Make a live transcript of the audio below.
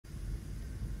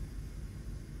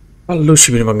Salut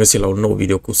și bine v-am găsit la un nou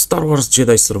video cu Star Wars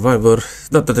Jedi Survivor.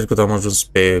 Data trecută am ajuns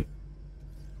pe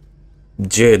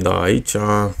Jedi aici.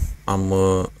 Am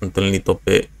întâlnit-o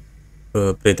pe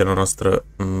prietena noastră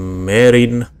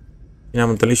Merin. Ne-am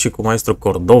întâlnit și cu maestru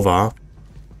Cordova.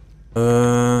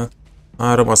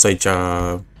 Am rămas aici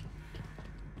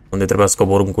unde trebuia să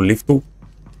coborâm cu liftul.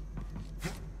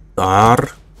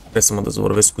 Dar trebuie să mă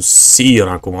dezvorbesc cu Sir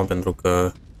acum pentru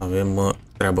că avem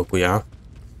treabă cu ea.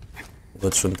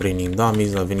 Văd și un training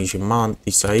dummies, a venit și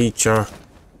Mantis aici.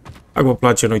 Dacă vă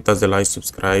place, nu uitați de like,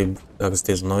 subscribe, dacă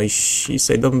sunteți noi și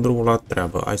să-i dăm drumul la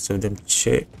treabă. Hai să vedem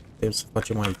ce trebuie să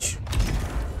facem aici.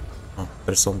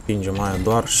 Trebuie să o împingem aia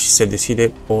doar și se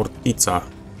deschide portița.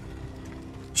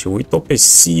 Și uit-o pe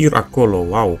Sir acolo,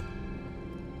 wow.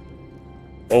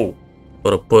 Oh,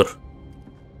 fără păr.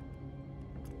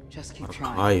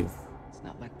 Archive.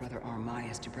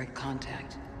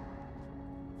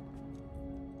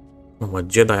 Mă,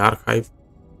 Jedi Archive.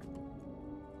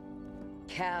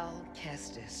 Cal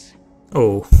Kestis.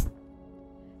 Oh.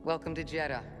 Welcome to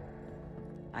Jeddah.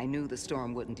 I knew the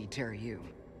storm wouldn't deter you.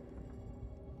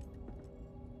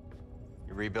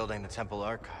 You're rebuilding the temple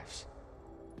archives.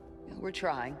 We're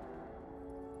trying.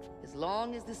 As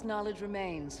long as this knowledge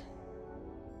remains,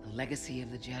 the legacy of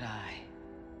the Jedi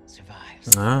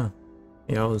survives. Ah,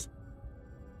 yeah.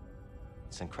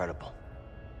 It's incredible.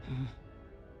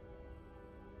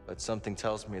 But something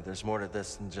tells me there's more to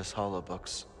this than just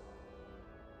holobooks.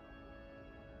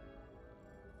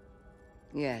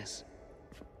 Yes.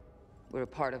 We're a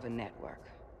part of a network,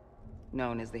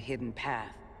 known as the Hidden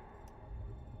Path.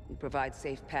 We provide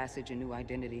safe passage and new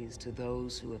identities to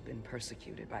those who have been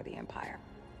persecuted by the Empire.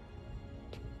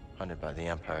 Hunted by the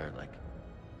Empire,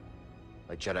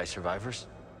 like Jedi survivors?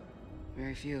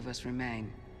 Very few of us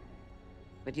remain.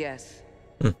 But yes,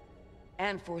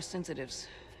 and Force sensitives,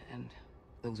 and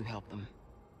those who help them.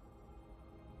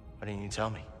 Why didn't you tell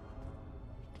me?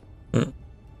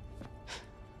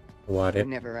 What? You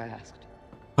never asked.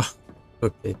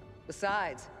 Okay.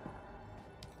 Besides,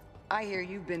 I hear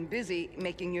you've been busy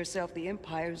making yourself the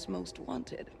Empire's most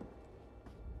wanted.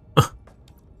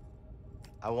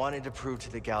 I wanted to prove to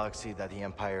the galaxy that the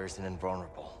Empire isn't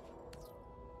invulnerable.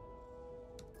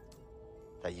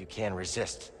 That you can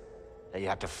resist. That you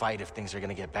have to fight if things are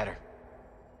gonna get better.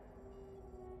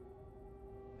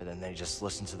 But then they just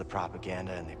listen to the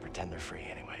propaganda and they pretend they're free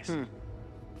anyways.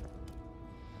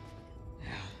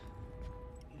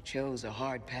 You chose a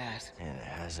hard path. And it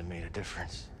hasn't made a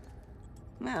difference.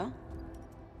 Well,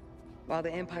 while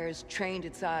the Empire's trained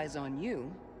its eyes on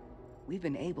you, we've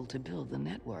been able to build the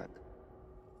network,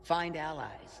 find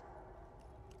allies,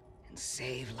 and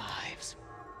save lives.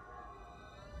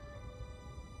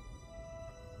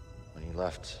 When you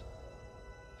left,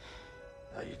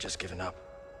 you'd just given up.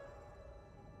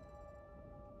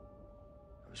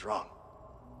 I was wrong.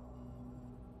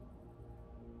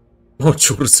 Oh,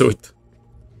 ce urât se uită.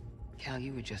 Cal,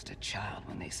 you were just a child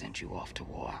when they sent you off to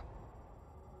war.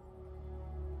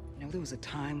 You know, there was a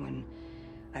time when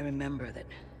I remember that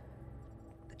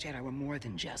the Jedi were more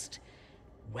than just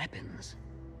weapons.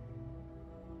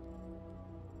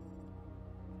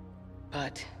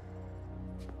 But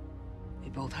we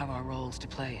both have our roles to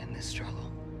play in this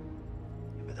struggle.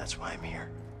 Yeah, but that's why I'm here.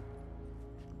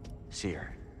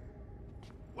 Seer.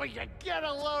 Well, you get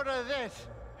a load of this.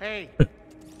 Hey,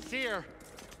 Seer,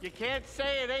 you can't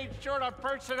say it ain't short on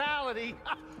personality,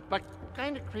 but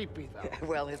kind of creepy, though.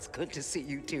 Well, it's good to see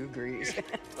you too, Grease.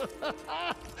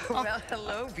 Well,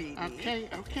 hello, BD.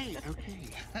 Okay.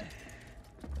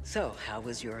 So, how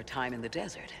was your time in the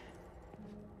desert?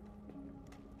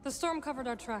 The storm covered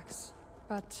our tracks,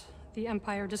 but the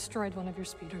Empire destroyed one of your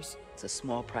speeders. It's a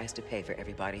small price to pay for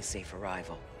everybody's safe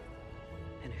arrival.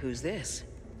 And who's this?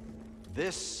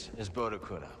 This is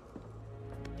Bodokuna.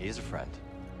 He's a friend.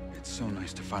 It's so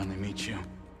nice to finally meet you.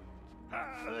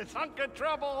 This hunk of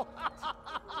trouble.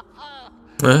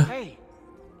 Eh? Hey,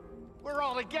 we're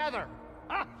all together.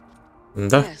 Huh?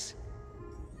 Da. Yes.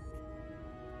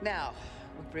 Now,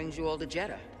 what brings you all to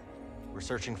Jeddah? We're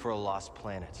searching for a lost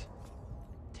planet.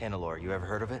 Tanalorr, you ever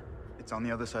heard of it? It's on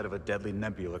the other side of a deadly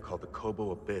nebula called the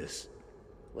Kobo Abyss.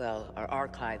 Well, our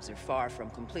archives are far from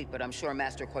complete, but I'm sure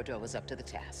Master Cordova's up to the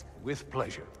task. With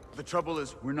pleasure. The trouble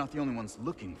is, we're not the only ones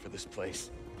looking for this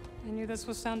place. I knew this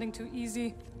was sounding too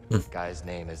easy. This guy's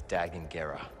name is Dagan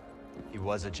Gera. He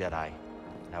was a Jedi.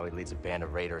 Now he leads a band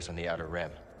of raiders on the Outer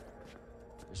Rim.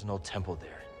 There's an old temple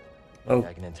there. Oh.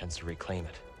 Dagan intends to reclaim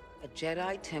it. A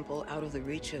Jedi temple out of the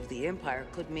reach of the Empire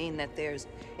could mean that there's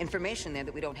information there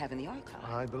that we don't have in the archive.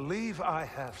 I believe I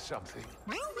have something.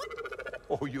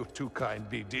 Oh, you're too kind,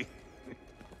 BD.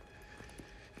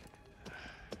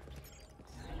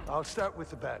 I'll start with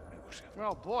the bad news.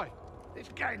 Well, boy, this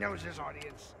guy knows his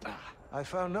audience. I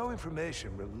found no information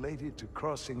related to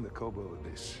crossing the Kobo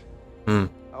Abyss.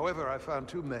 However, I found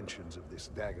 2 mentions of this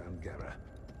Dagon Gera.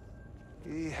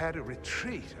 He had a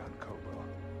retreat on Kobo,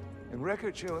 and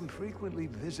records show him frequently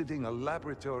visiting a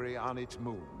laboratory on its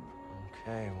moon.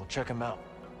 Okay, we'll check him out.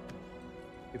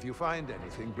 If you find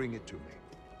anything, bring it to me.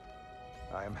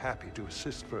 I am happy to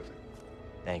assist further.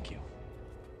 Thank you.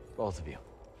 Both of you.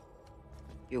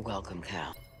 You're welcome,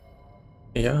 Cal.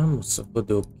 Ia mă să văd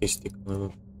de o chestie că...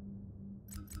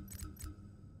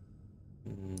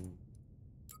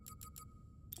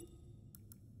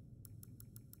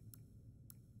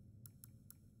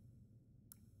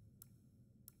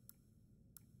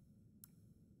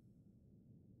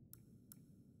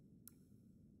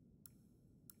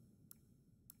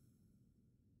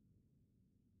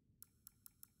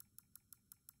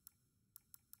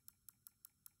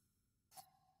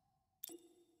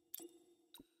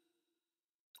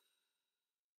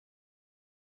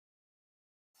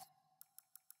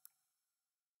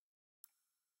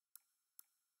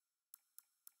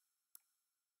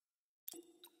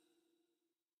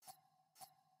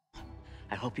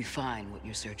 I hope you find what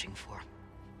you're searching for.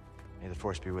 May the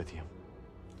Force be with you.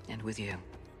 And with you.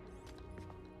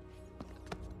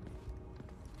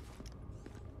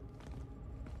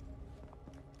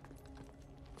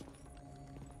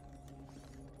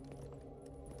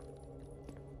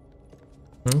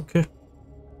 Ok.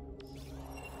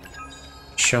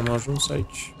 Și am ajuns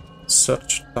aici.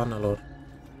 Search tunnelor.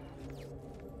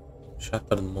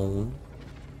 Shattered Moon.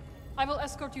 I will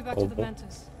escort you back to the Kobo.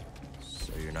 Mantis.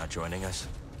 So you're not joining us?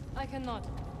 I cannot.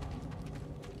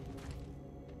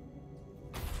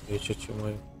 Aici ce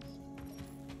mai...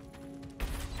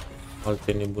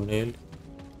 Alte nebuneli.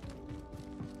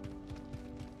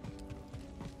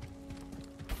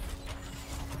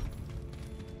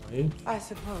 Aici. I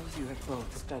suppose you have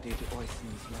both studied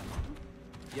Oisin's lemon.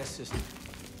 Yes, sister.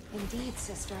 Indeed,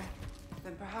 sister.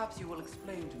 Then perhaps you will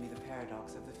explain to me the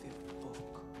paradox of the 5th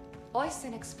book.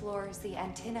 Oisin explores the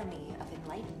antinomy of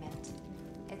enlightenment.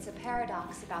 It's a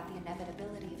paradox about the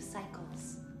inevitability of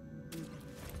cycles.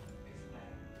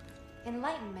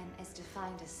 Enlightenment is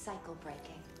defined as cycle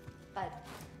breaking, but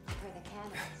for the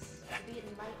canons, to be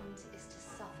enlightened is to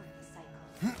suffer the cycle.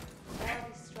 The more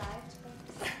we strive to break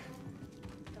the cycle,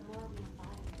 the more we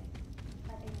embody it.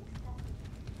 But in accepting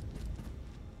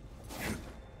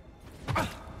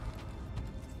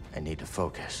I need to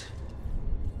focus.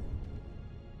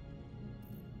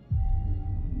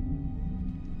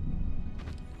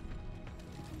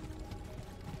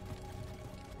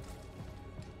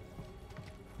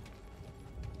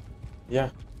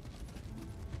 Ia.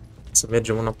 Să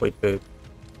mergem înapoi pe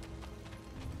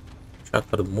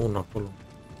Shattered Moon acolo.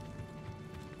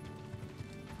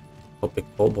 Sau pe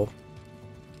Kobo.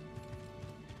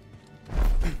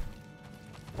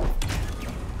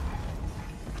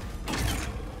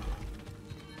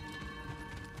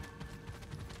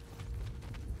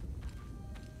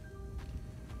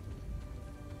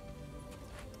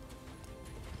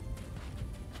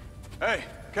 Hey,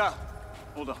 Cal,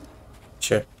 hold on.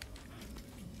 Ce?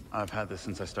 I've had this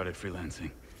since I started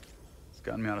freelancing. It's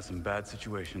gotten me out of some bad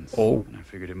situations. Oh. And I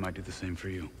figured it might do the same for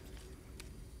you.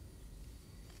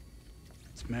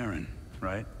 It's Marin,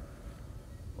 right?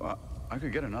 Well, I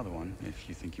could get another one if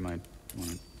you think you might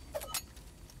want it.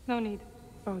 No need.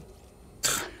 Both.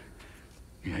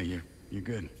 Yeah, you're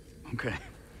good. Okay.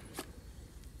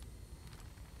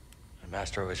 My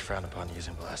master always frowned upon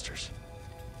using blasters.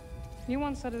 You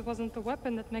once said it wasn't the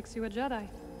weapon that makes you a Jedi.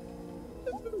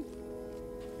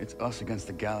 It's us against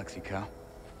the galaxy, Cal.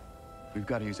 We've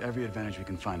got to use every advantage we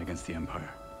can find against the Empire.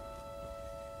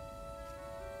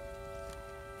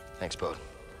 Thanks, Bode.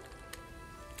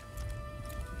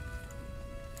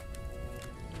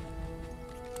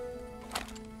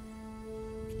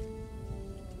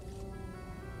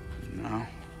 Now,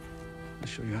 I'll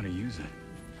show you how to use it.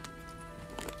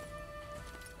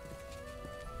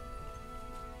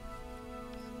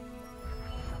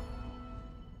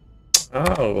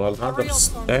 Oh, A another real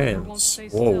stormtrooper won't stance.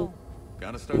 stay Whoa. still.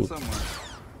 Gotta start somewhere.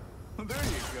 Well, there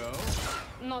you go.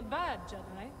 Not bad,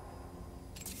 Jedi.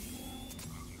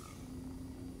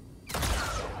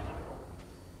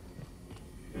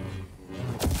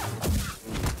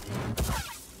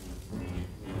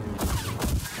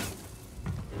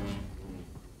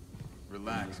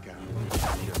 Relax, Cal.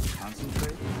 Just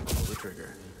concentrate, pull the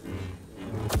trigger.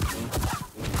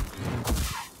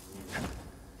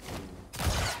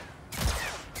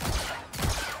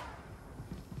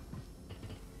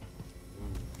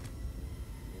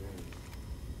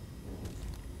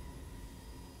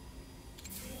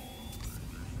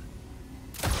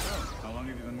 long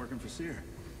have you been working for Seer?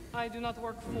 I do not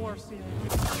work for Seer.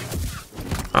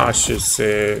 Și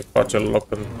se face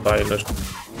loc în Tyler.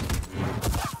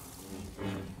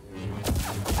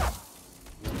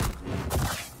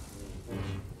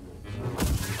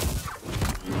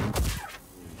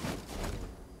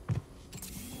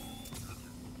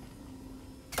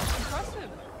 Impressive.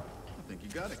 I think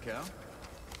you got it, Cal.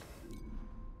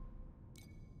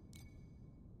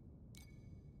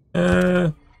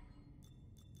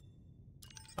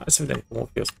 Hai să vedem cum o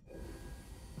fi asta.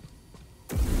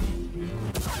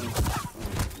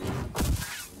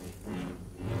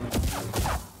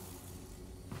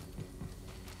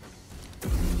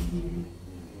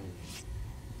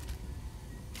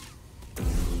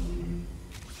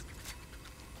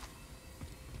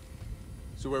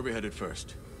 So where are we headed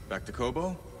first? Back to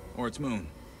Kobo? Or its moon?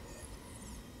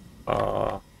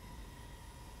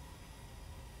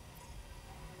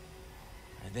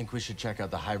 I think we should check out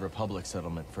the High Republic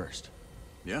settlement first.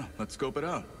 Yeah, let's scope it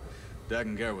out.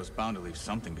 Dagan Gera was bound to leave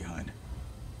something behind.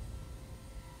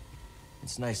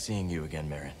 It's nice seeing you again,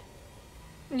 Marin.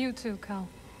 You too, Cal.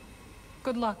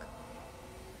 Good luck.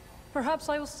 Perhaps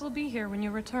I will still be here when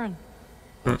you return.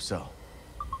 Hope so.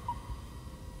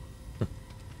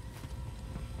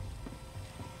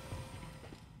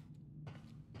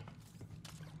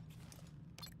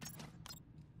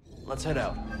 Let's head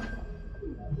out.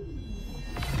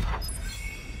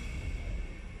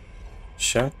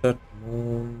 Shattered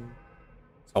Moon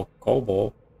sau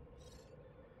Kobo.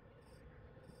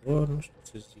 Bă, nu știu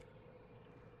ce zic.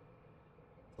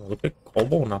 Mă duc pe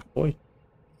Kobo înapoi.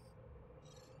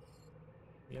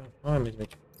 Ia, hai,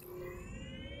 mergi.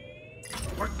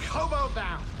 We're Kobo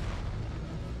bound.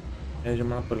 Mergem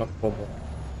înapoi la Kobo.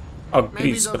 Ah, Maybe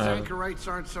gris, those că anchorites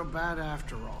aren't so bad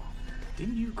after all.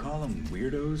 Didn't you call them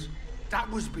weirdos? That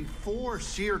was before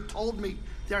Seer told me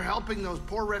they're helping those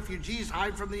poor refugees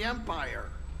hide from the Empire.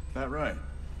 That right?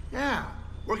 Yeah,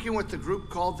 working with the group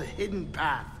called the Hidden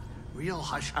Path. Real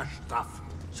hush-hush stuff,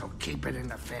 so keep it in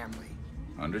the family.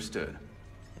 Understood.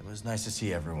 It was nice to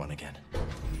see everyone again.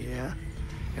 Yeah,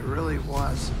 it really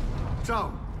was.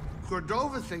 So,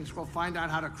 Cordova thinks we'll find out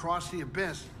how to cross the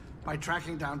Abyss by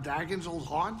tracking down Dagon's old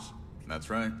haunts? That's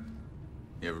right.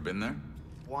 You ever been there?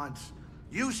 Once.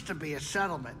 Used to be a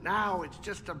settlement. Now it's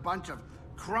just a bunch of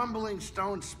crumbling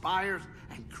stone spires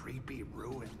and creepy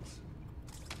ruins.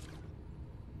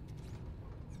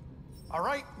 All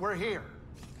right, we're here.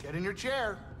 Get in your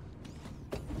chair.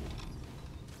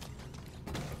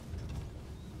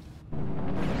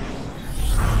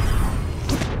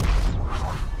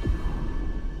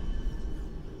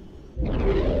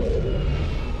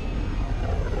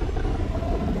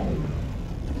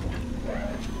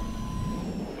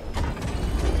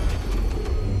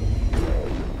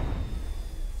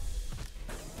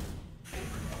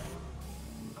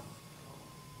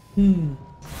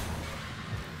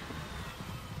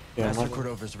 Master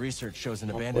Cordova's research shows an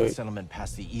abandoned settlement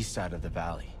past the east side of the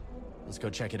valley. Let's go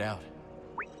check it out.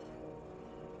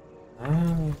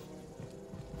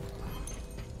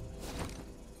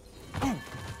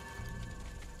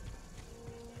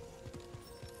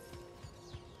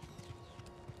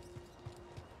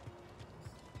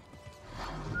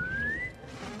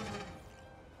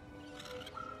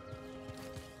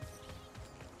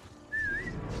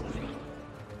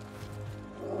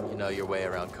 You know your way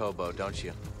around Kobo, don't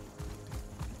you?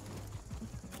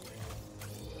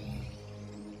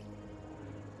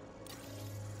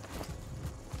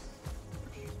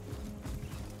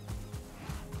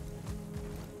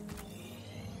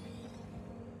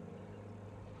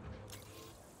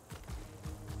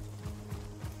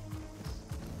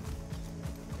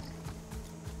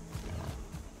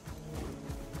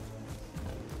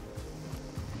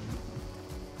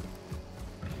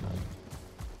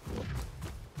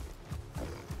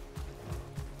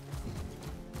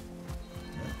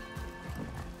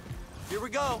 Here we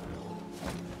go.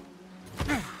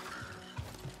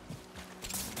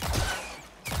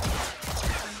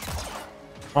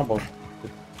 Mamă,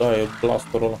 da, e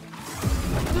blasterul ăla.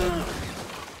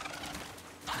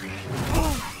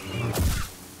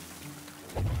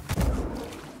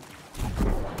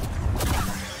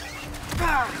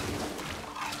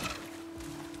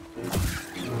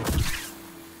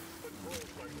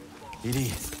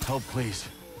 Edie, help please.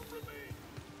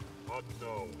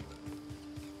 Unknown.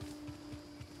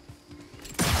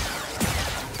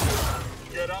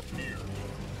 Get up here.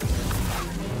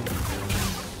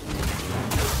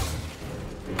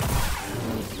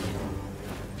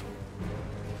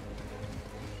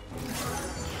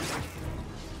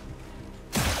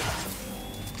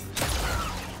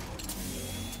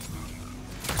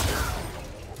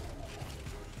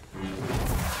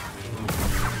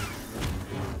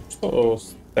 mișto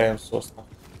stansul ăsta.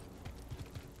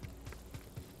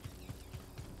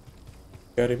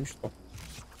 Chiar e mișto.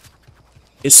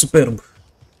 E superb.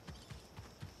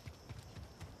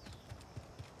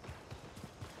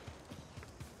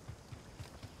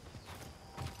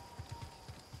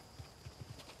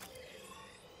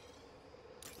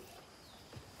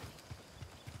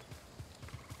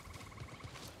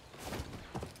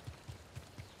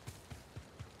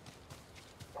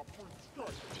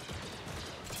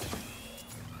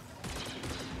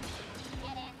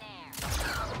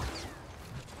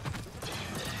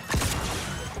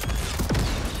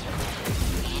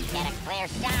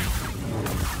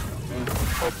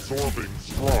 Absorbing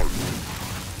sludge.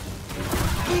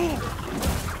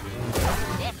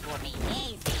 This will be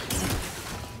easy.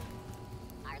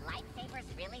 Are lightsabers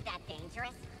really that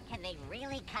dangerous? Can they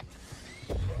really cut?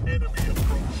 Enemy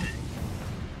approaching.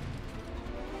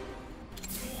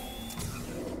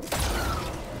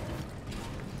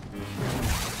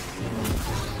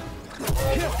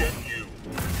 I'll get you.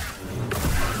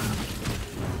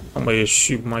 Mă, e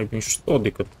și mai mișto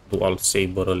decât dual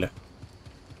saber-ele.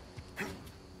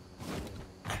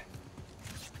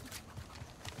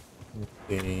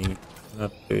 Ok, ar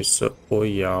trebui să o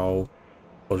iau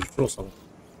pe jos sau?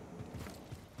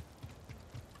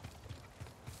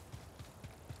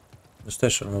 Stai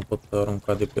așa, nu mă pot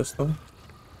arunca de pe asta?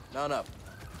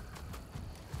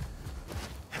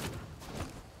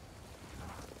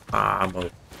 A,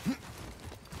 mă.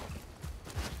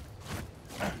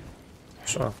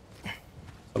 Așa.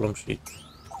 Să luăm și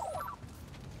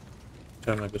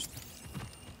ce-am mai găsit.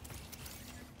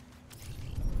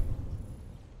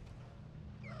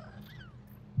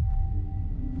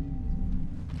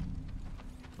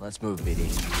 Let's move, BD.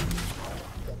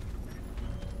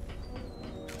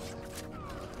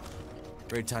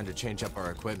 Great time to change up our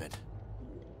equipment.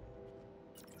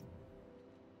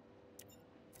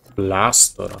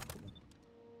 Blaster acum.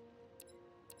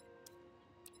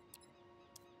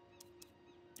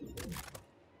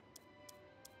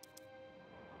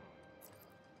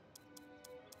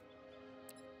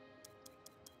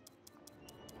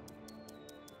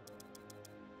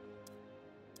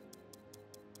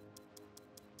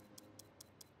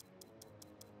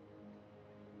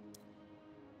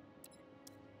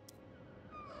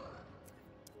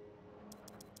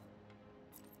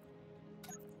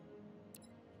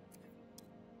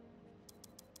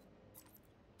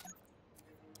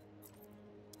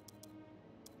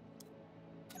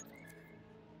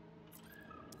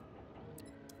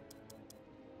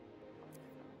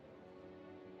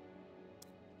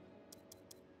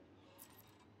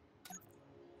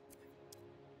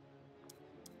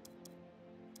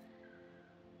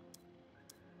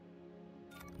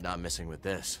 Not messing with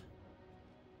this.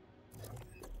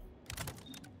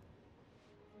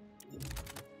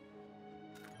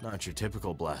 Not your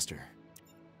typical blaster.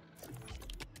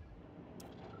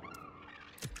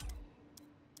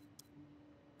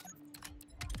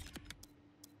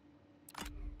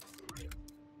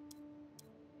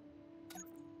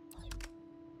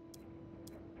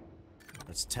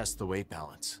 Let's test the weight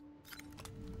balance.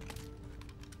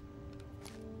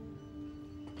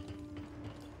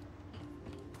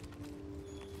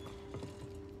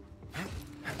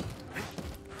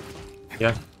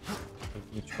 Ia,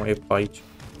 nici mai e pe aici.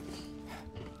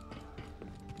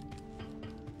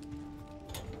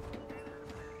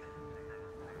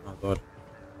 Doar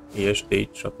ești de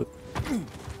aici și atât.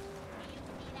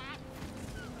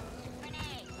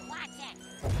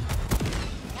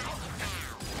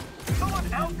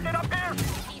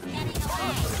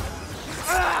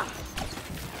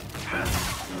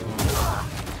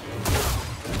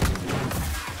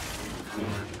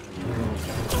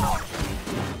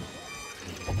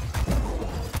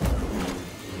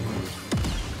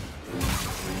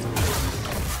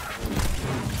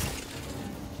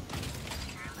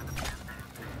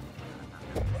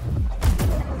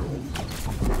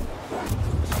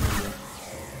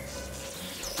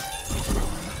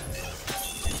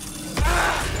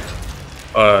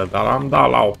 Dar l-am dat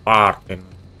la o parte.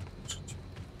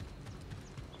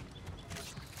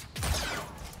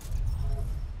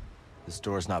 This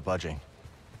door's not budging.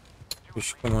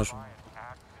 Și cum ajung?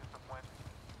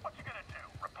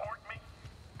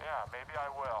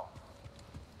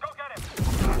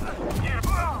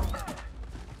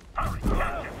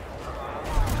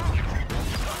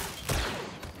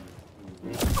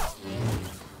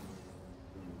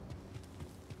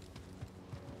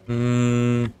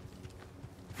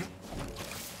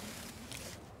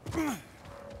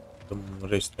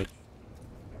 Rest aici.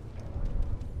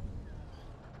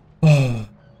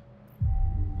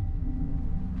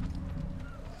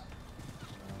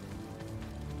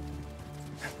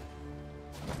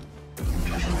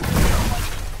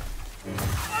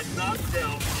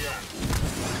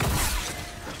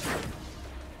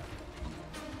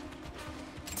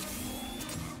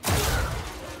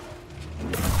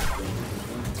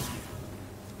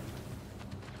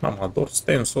 ador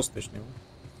stensul ăsta, știi?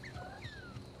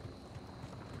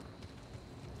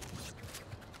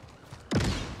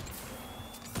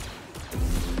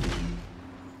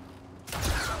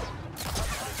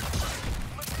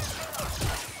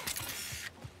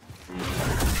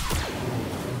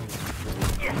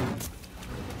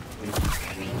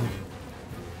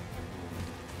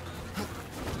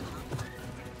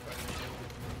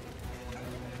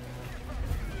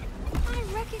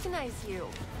 You.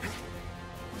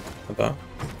 Da.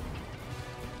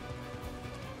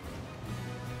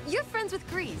 You're friends with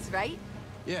Grease, right?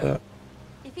 Yeah.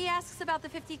 If he asks about the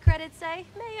 50 credits, say,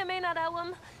 may or may not owe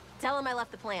him, tell him I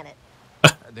left the planet. I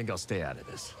think I'll stay out of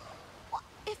this.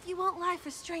 If you won't lie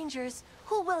for strangers,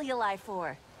 who will you lie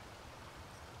for?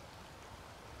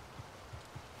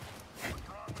 What's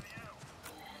wrong with you?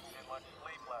 Didn't much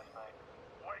sleep last night.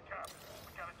 Wake up.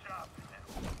 We got a job to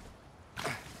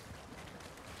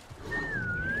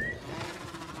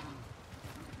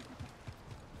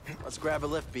do. Let's grab a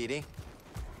lift, Beatty.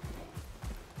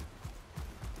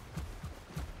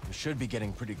 We should be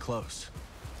getting pretty close.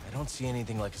 I don't see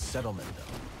anything like a settlement,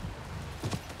 though.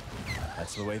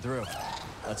 That's the way through.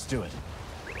 Let's do it.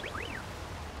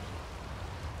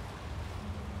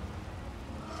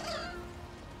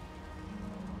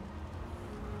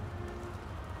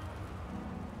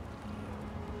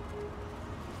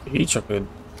 Aici cred.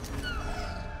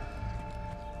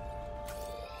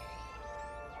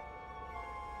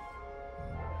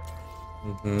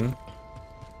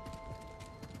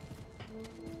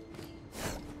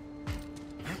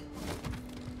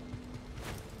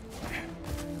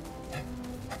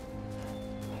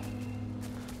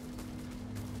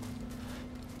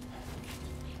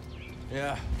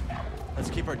 Yeah. Let's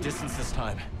keep our distance this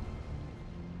time.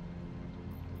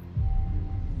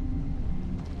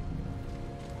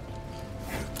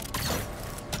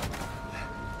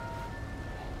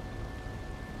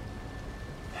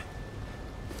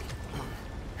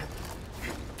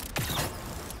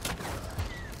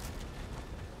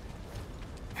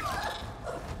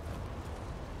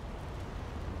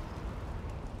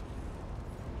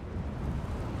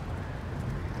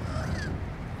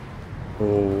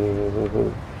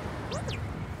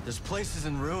 This place is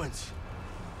in ruins.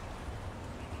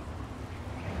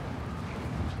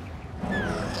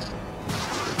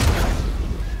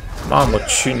 Mamă,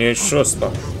 cine e și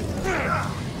ăsta?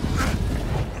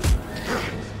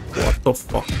 What the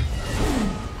fuck?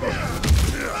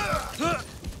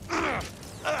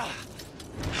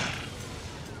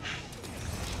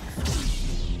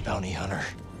 Bounty hunter.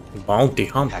 Bounty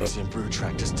hunter? Axiom Brew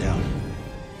tracked us down.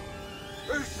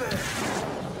 Who's there?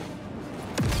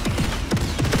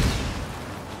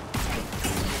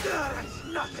 That's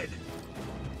nothing.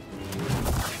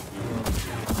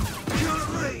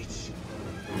 You'll reach.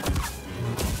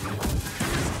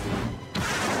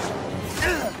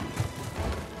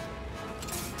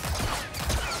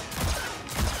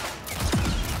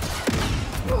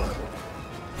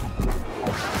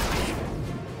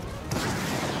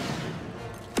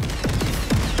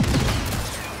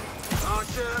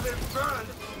 Aren't you having fun?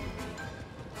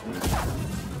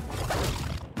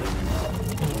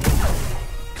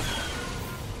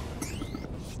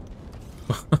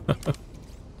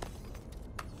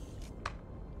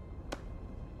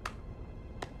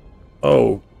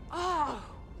 Oh, Oh,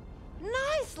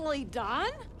 nicely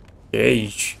done.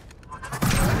 aici.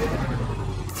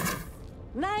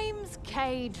 Name's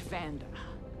Cage Vander.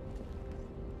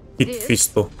 Hit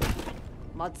fistul.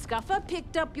 Mudscuffer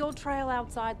picked up your trail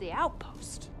outside the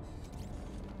outpost.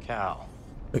 Cal.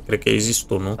 Cred că ai zis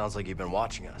tu, nu? Sounds like you've been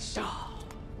watching us.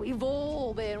 We've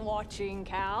all been watching,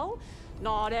 Cal.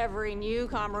 Not every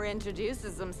newcomer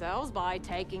introduces themselves by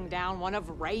taking down one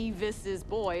of Ravis's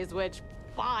boys, which,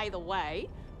 by the way,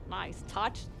 nice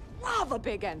touch. Love a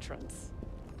big entrance.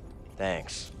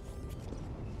 Thanks.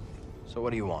 So what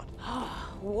do you want?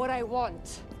 What I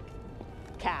want,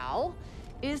 Cal,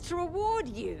 is to reward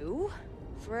you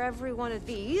for every one of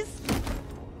these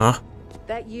Huh?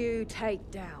 that you take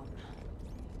down.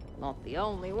 Not the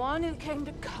only one who came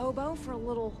to Kobo for a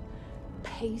little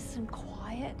peace and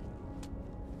quiet.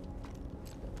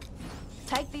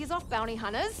 Take these off, bounty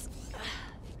hunters,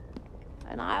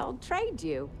 and I'll trade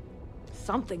you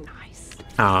something nice.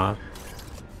 Ah.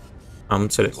 Am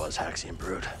înțeles. It was Axiom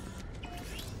Brood.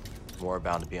 More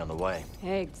bound to be on the way.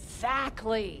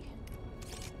 Exactly.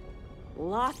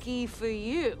 Lucky for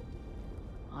you,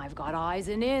 I've got eyes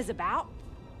and ears about.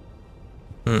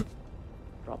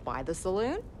 Drop by the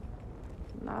saloon,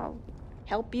 and I'll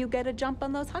help you get a jump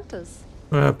on those hunters.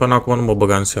 Până acum nu mă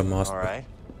băga în seama asta. All right.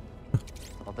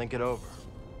 I'll think it over.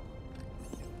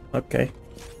 Ok.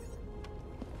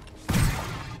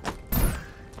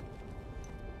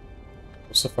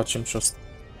 să facem și asta.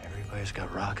 Everybody's got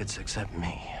rockets except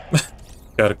me.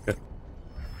 Chiar că.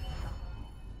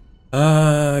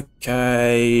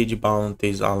 Cage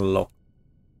bounties unlocked.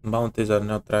 Bounties are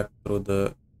now tracked through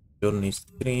the journey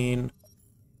screen.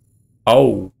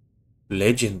 Oh,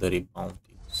 legendary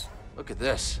bounties. Look at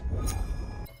this.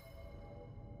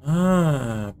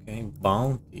 Okay,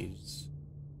 bounties.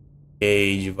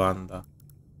 Cage Vanda.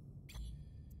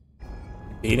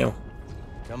 Bine.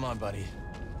 Come on, buddy.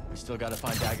 We still gotta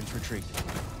find Dagon's retreat.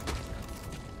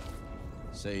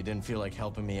 So you didn't feel like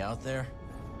helping me out there?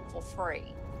 For free?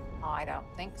 I don't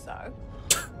think so.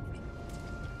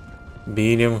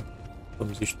 Bine, mă.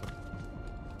 Cum zici tu?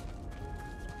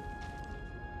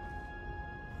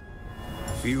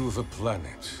 Feel the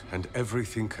planet and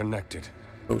everything connected.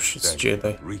 Oh, shit's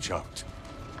Jedi. Reach out.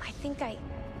 I think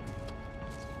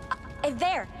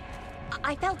there!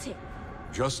 I felt it!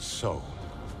 Just so.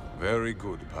 Very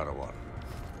good, Padawan.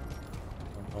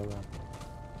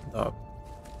 Da.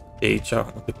 De aici,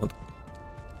 nu te pot.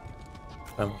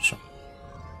 Hai așa.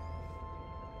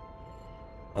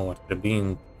 Nu, ar trebui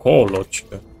încolo,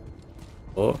 cică.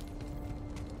 O.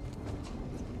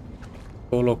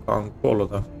 Încolo ca încolo,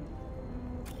 da.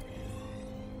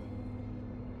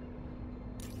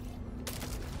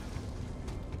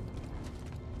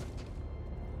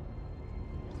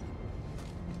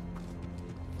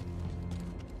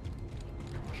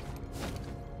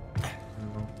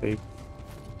 Ok.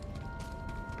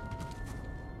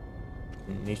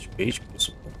 Nici pe aici,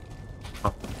 presupun.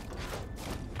 Ah.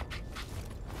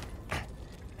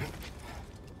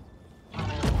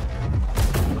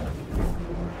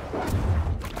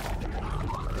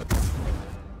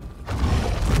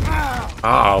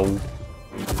 Au!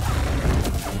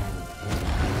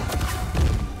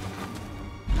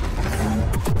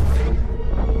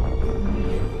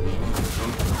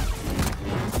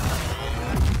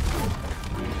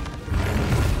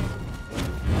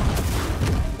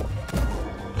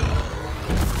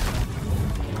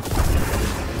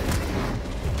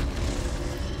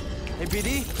 Hey,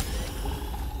 BD?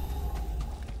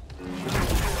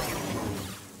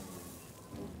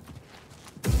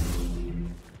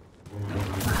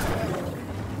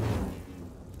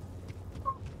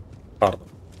 Pardon.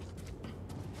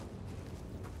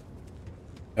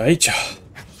 Aici.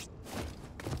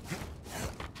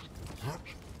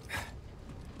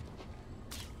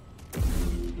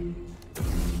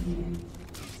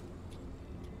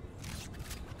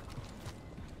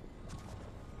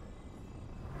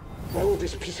 Why will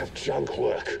this piece of junk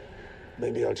work?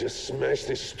 Maybe I'll just smash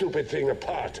this stupid thing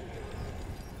apart.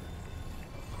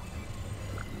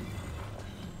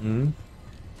 Hmm?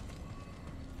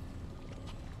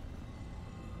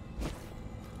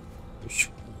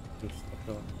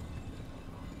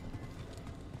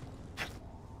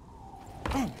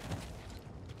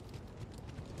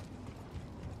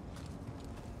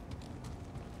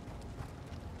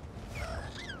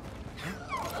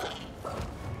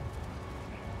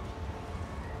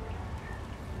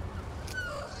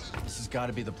 This has got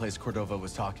to be the place Cordova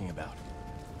was talking about.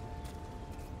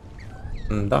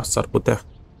 Da, s-ar putea.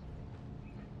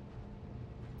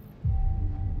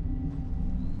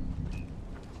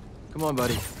 Come on,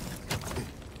 buddy.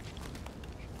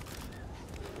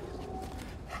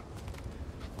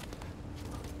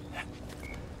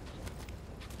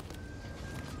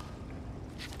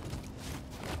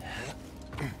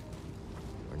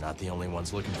 We're not the only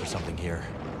ones looking for something here.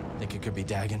 Think it could be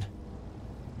Dagon?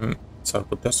 S-ar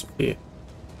putea să fie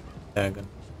Dagon.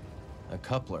 A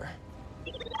coupler.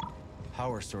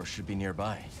 Power source should be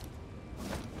nearby.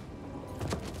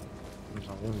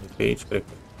 Da, unde? Pe aici, cred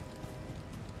că.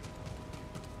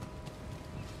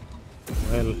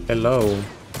 Well, hello.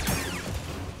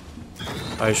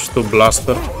 Ai și tu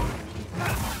blaster?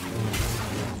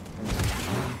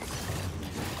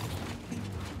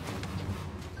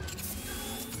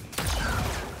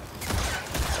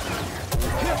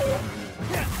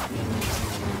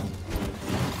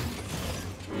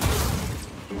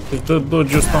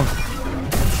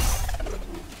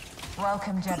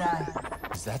 Welcome, Jedi.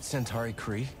 Is that Centauri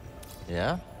Kree?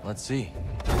 Yeah? Let's see.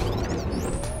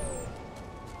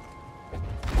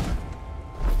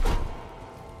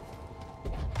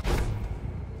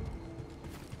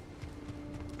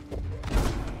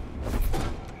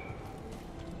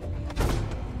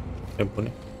 E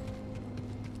bune.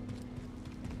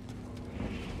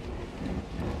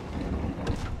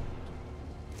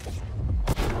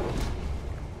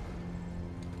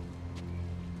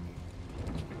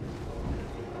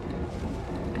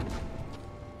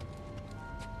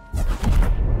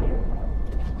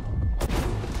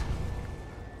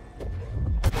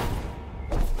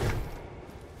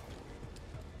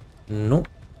 Nu,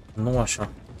 nu așa.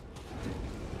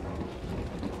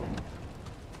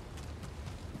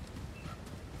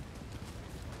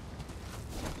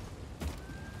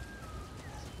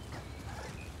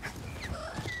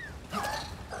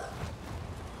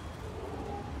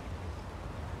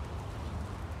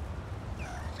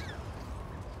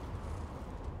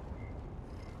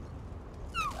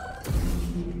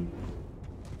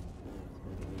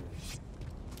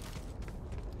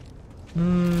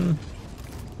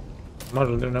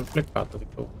 Marul de ne-a plecat,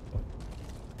 adică...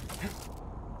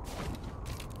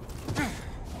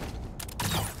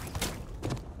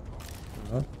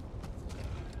 Nu?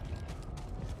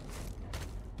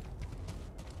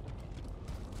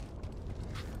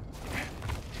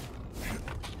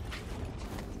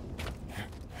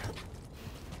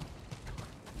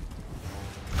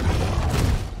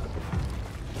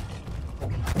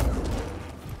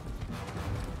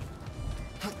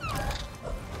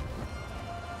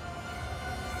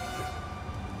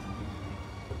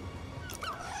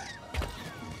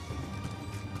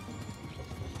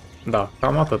 Da,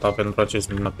 cam atâta pentru acest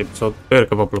minunat episod. Sper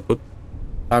că v-a plăcut.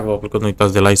 Dacă v-a plăcut, nu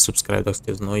uitați de like, subscribe dacă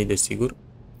sunteți noi, desigur.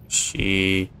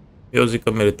 Și eu zic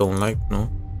că merită un like, nu?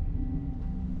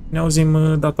 Ne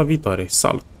auzim data viitoare.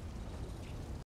 Salut!